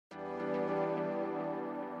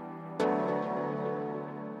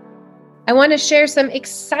I want to share some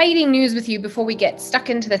exciting news with you before we get stuck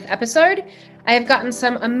into this episode. I have gotten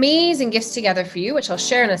some amazing gifts together for you, which I'll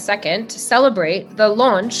share in a second, to celebrate the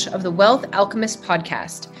launch of the Wealth Alchemist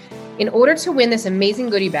podcast. In order to win this amazing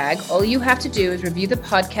goodie bag, all you have to do is review the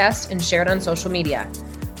podcast and share it on social media.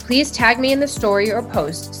 Please tag me in the story or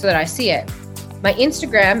post so that I see it. My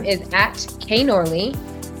Instagram is @KNorley,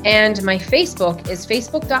 and my Facebook is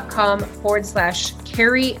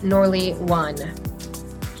facebook.com/KarrieNorley1.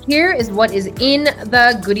 Here is what is in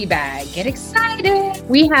the goodie bag. Get excited!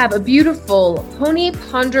 We have a beautiful Pony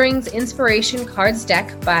Ponderings Inspiration Cards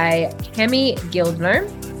deck by Cami Gildner.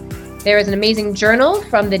 There is an amazing journal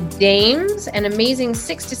from the Dames, an amazing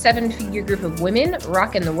 6 to 7 figure group of women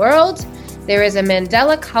rocking the world. There is a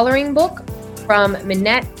Mandela coloring book from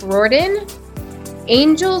Minette Rordan,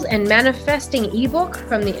 Angels and Manifesting ebook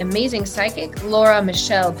from the amazing psychic Laura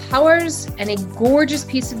Michelle Powers, and a gorgeous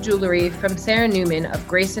piece of jewelry from Sarah Newman of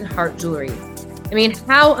Grace and Heart Jewelry. I mean,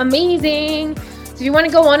 how amazing! So if you want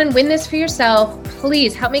to go on and win this for yourself,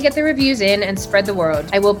 please help me get the reviews in and spread the word.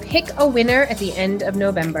 I will pick a winner at the end of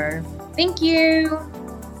November. Thank you!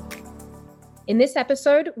 In this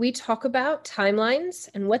episode, we talk about timelines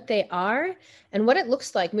and what they are and what it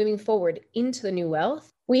looks like moving forward into the new wealth.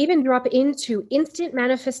 We even drop into instant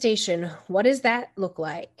manifestation. What does that look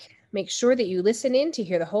like? Make sure that you listen in to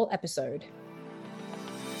hear the whole episode.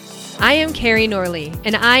 I am Carrie Norley,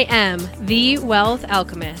 and I am the Wealth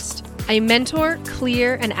Alchemist. I mentor,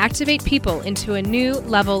 clear, and activate people into a new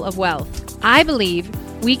level of wealth. I believe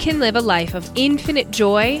we can live a life of infinite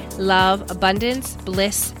joy, love, abundance,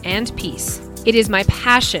 bliss, and peace. It is my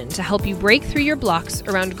passion to help you break through your blocks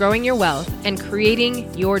around growing your wealth and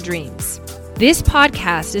creating your dreams. This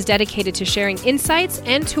podcast is dedicated to sharing insights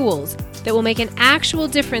and tools that will make an actual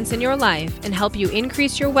difference in your life and help you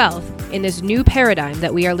increase your wealth in this new paradigm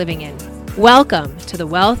that we are living in. Welcome to the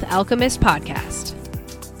Wealth Alchemist podcast.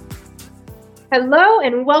 Hello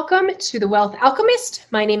and welcome to the Wealth Alchemist.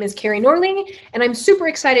 My name is Carrie Norley, and I'm super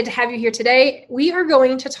excited to have you here today. We are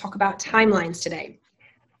going to talk about timelines today.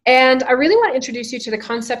 And I really want to introduce you to the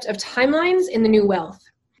concept of timelines in the new wealth.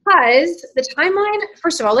 Because the timeline,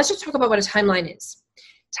 first of all, let's just talk about what a timeline is.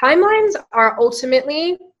 Timelines are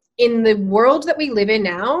ultimately, in the world that we live in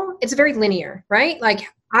now, it's very linear, right? Like,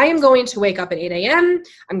 I am going to wake up at 8 a.m.,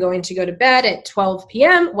 I'm going to go to bed at 12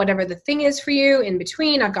 p.m., whatever the thing is for you in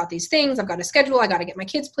between. I've got these things, I've got a schedule, I got to get my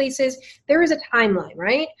kids places. There is a timeline,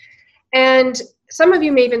 right? And some of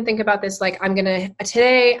you may even think about this like, what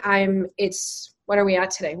are we at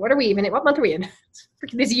today? What month are we in? It's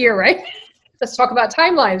freaking this year, right? Let's talk about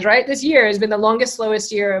timelines, right? This year has been the longest,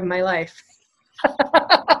 slowest year of my life.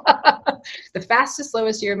 The fastest,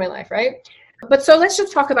 slowest year of my life, right? But so let's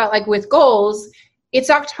just talk about, like, with goals,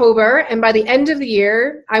 it's October, and by the end of the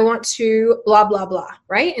year, I want to blah, blah, blah,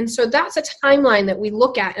 right? And so that's a timeline that we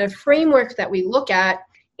look at, and a framework that we look at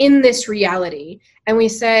in this reality. And we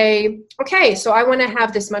say, okay, so I want to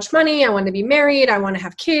have this much money, I want to be married, I want to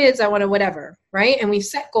have kids, I want to whatever, right? And we've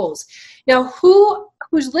set goals. Now,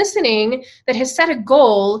 who's listening that has set a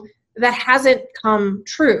goal that hasn't come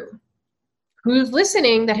true? Who's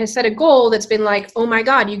listening that has set a goal that's been like, oh my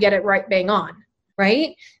God, you get it right, bang on,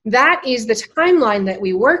 right? That is the timeline that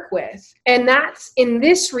we work with. And that's, in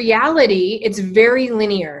this reality, it's very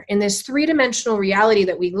linear. In this three-dimensional reality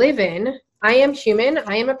that we live in, I am human,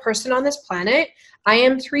 I am a person on this planet, I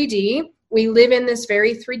am 3D, we live in this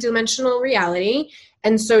very three-dimensional reality,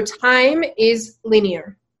 and so time is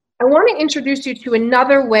linear. I want to introduce you to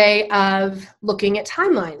another way of looking at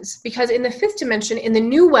timelines, because in the fifth dimension, in the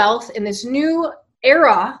new wealth, in this new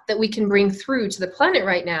era that we can bring through to the planet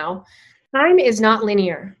right now, time is not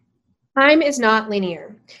linear. Time is not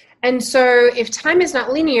linear. And so if time is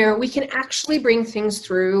not linear, we can actually bring things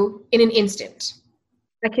through in an instant.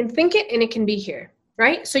 I can think it and it can be here,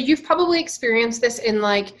 right? So you've probably experienced this in,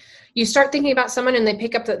 like, you start thinking about someone and they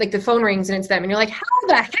pick up the phone rings and it's them. And you're like, how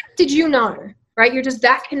the heck did you know? Right? You're just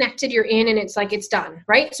that connected, you're in, and it's like, it's done,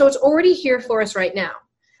 right? So it's already here for us right now.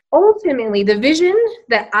 Ultimately, the vision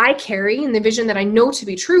that I carry and the vision that I know to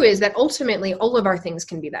be true is that ultimately all of our things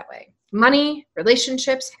can be that way. Money,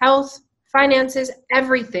 relationships, health, finances,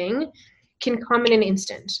 everything can come in an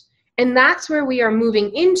instant. And that's where we are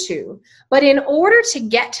moving into. But in order to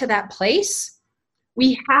get to that place,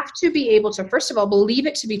 we have to be able to, first of all, believe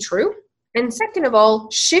it to be true. And second of all,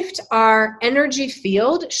 shift our energy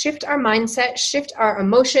field, shift our mindset, shift our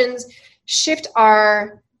emotions, shift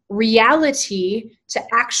our reality to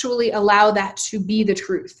actually allow that to be the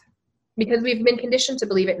truth. Because we've been conditioned to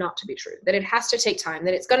believe it not to be true, that it has to take time,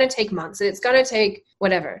 that it's going to take months, that it's going to take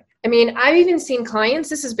whatever. I mean, I've even seen clients,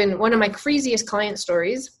 this has been one of my craziest client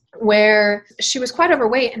stories. where she was quite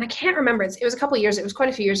overweight, and I can't remember, it was a couple of years, it was quite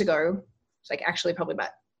a few years ago. It's like actually probably about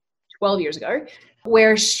 12 years ago,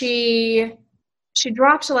 where she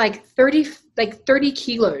dropped to like 30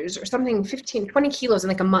 kilos or something, 15, 20 kilos in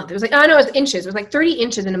like a month. It was like, oh no, it was inches. It was like 30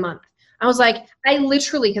 inches in a month. I was like, I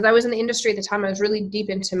literally, because I was in the industry at the time, I was really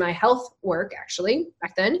deep into my health work actually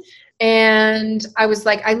back then. And I was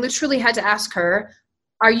like, I literally had to ask her,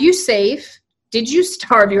 are you safe? Did you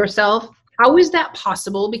starve yourself? How is that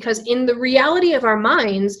possible? Because in the reality of our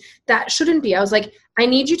minds, that shouldn't be. I was like, I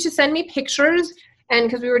need you to send me pictures. And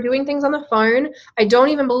because we were doing things on the phone, I don't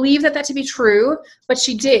even believe that to be true, but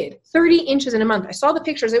she did. 30 inches in a month. I saw the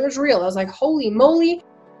pictures. It was real. I was like, holy moly.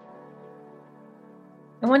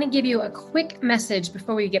 I want to give you a quick message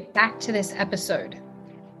before we get back to this episode.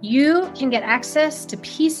 You can get access to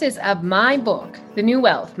pieces of my book, The New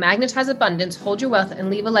Wealth, Magnetize Abundance, Hold Your Wealth, and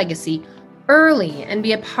Leave a Legacy early and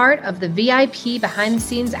be a part of the VIP behind the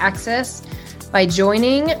scenes access by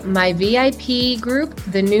joining my VIP group,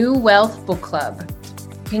 The New Wealth Book Club.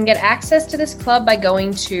 You can get access to this club by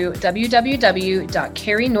going to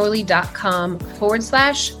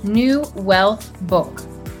www.carrienorley.com/New Wealth Book.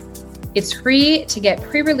 It's free to get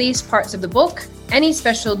pre-release parts of the book, any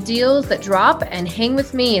special deals that drop, and hang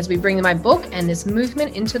with me as we bring my book and this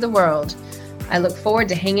movement into the world. I look forward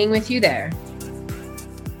to hanging with you there.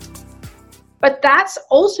 But that's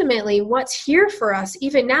ultimately what's here for us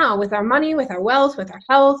even now with our money, with our wealth, with our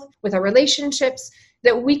health, with our relationships,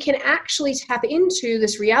 that we can actually tap into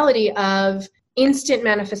this reality of instant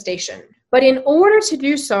manifestation. But in order to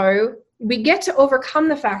do so, we get to overcome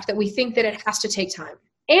the fact that we think that it has to take time.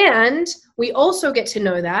 And we also get to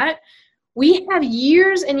know that we have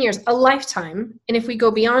years and years, a lifetime, and if we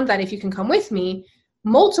go beyond that, if you can come with me,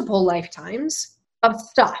 multiple lifetimes of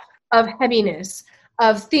stuff, of heaviness,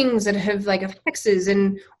 of things that have like of hexes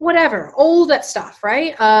and whatever, all that stuff,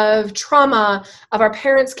 right? Of trauma, of our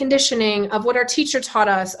parents' conditioning, of what our teacher taught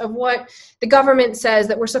us, of what the government says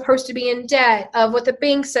that we're supposed to be in debt, of what the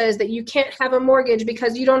bank says that you can't have a mortgage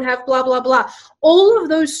because you don't have blah, blah, blah. All of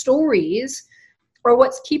those stories are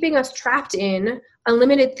what's keeping us trapped in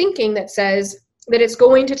unlimited thinking that says that it's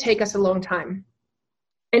going to take us a long time.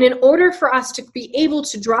 And in order for us to be able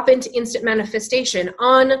to drop into instant manifestation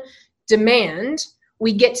on demand,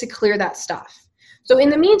 we get to clear that stuff. So in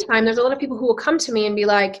the meantime, there's a lot of people who will come to me and be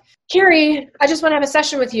like, Carrie, I just want to have a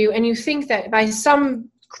session with you. And you think that by some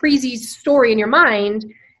crazy story in your mind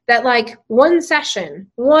that like one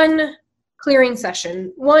session, one clearing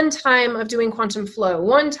session, one time of doing quantum flow,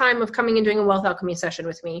 one time of coming and doing a wealth alchemy session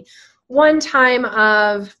with me, one time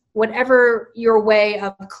of whatever your way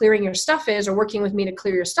of clearing your stuff is or working with me to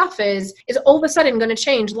clear your stuff is all of a sudden going to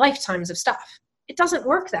change lifetimes of stuff. It doesn't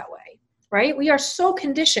work that way, right? We are so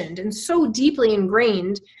conditioned and so deeply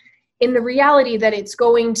ingrained in the reality that it's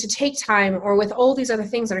going to take time, or with all these other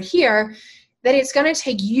things that are here, that it's going to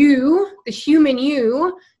take you, the human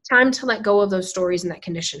you, time to let go of those stories and that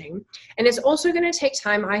conditioning. And it's also going to take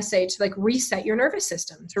time, I say, to like reset your nervous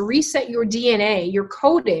system, to reset your DNA, your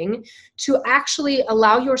coding, to actually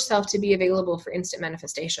allow yourself to be available for instant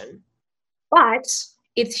manifestation. But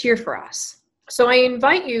it's here for us. So I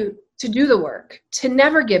invite you to do the work, to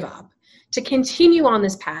never give up, to continue on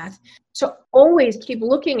this path, to always keep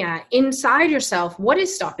looking at inside yourself, what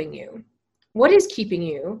is stopping you? What is keeping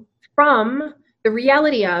you from the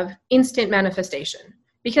reality of instant manifestation?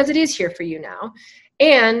 Because it is here for you now.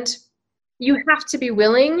 And you have to be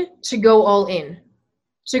willing to go all in,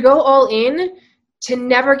 to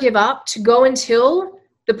never give up, to go until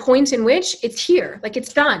the point in which it's here, like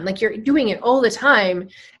it's done, like you're doing it all the time,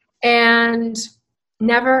 and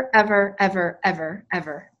never, ever, ever, ever,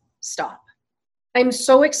 ever stop. I'm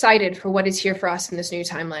so excited for what is here for us in this new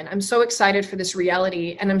timeline. I'm so excited for this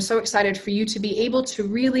reality, and I'm so excited for you to be able to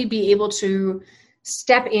really be able to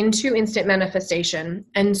step into instant manifestation.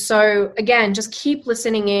 And so again, just keep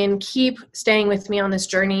listening in, keep staying with me on this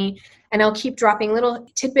journey, and I'll keep dropping little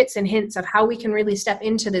tidbits and hints of how we can really step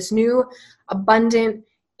into this new, abundant,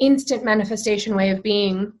 instant manifestation way of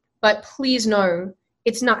being. But please know,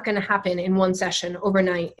 it's not going to happen in one session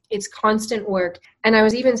overnight. It's constant work. And I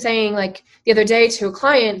was even saying like the other day to a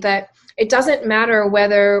client that it doesn't matter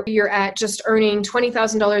whether you're at just earning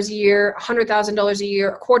 $20,000 a year, $100,000 a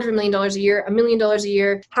year, $250,000 a year, $1 million a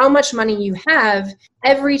year, how much money you have.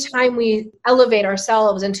 Every time we elevate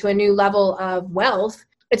ourselves into a new level of wealth,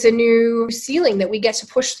 it's a new ceiling that we get to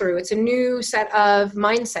push through. It's a new set of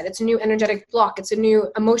mindset. It's a new energetic block. It's a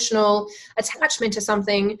new emotional attachment to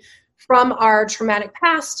something from our traumatic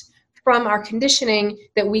past, from our conditioning,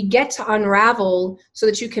 that we get to unravel so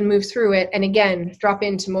that you can move through it and again, drop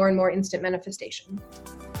into more and more instant manifestation.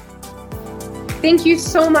 Thank you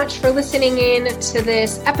so much for listening in to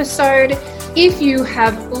this episode. If you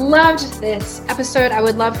have loved this episode, I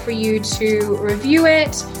would love for you to review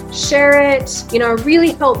it, share it,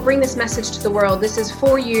 really help bring this message to the world. This is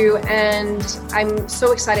for you, and I'm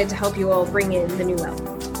so excited to help you all bring in the new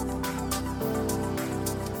well.